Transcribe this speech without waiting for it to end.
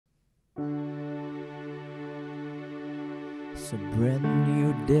It's a brand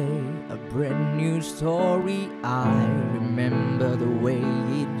new day, a brand new story. I remember the way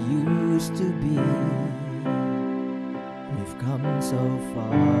it used to be. We've come so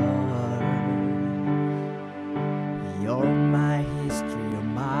far. You're my history, you're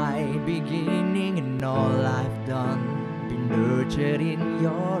my beginning, and all I've done, been nurtured in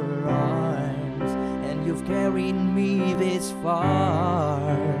your arms, and you've carried me this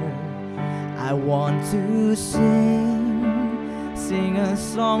far. I want to sing a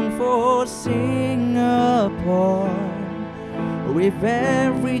song for Singapore. With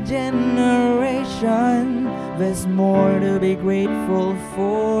every generation, there's more to be grateful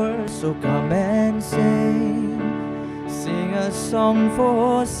for. So come and sing a song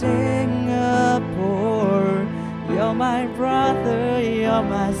for Singapore. You're my brother, you're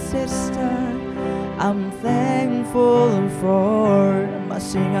my sister. I'm thankful for my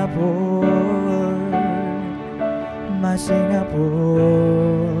Singapore, my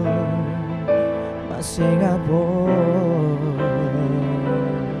Singapore, my Singapore.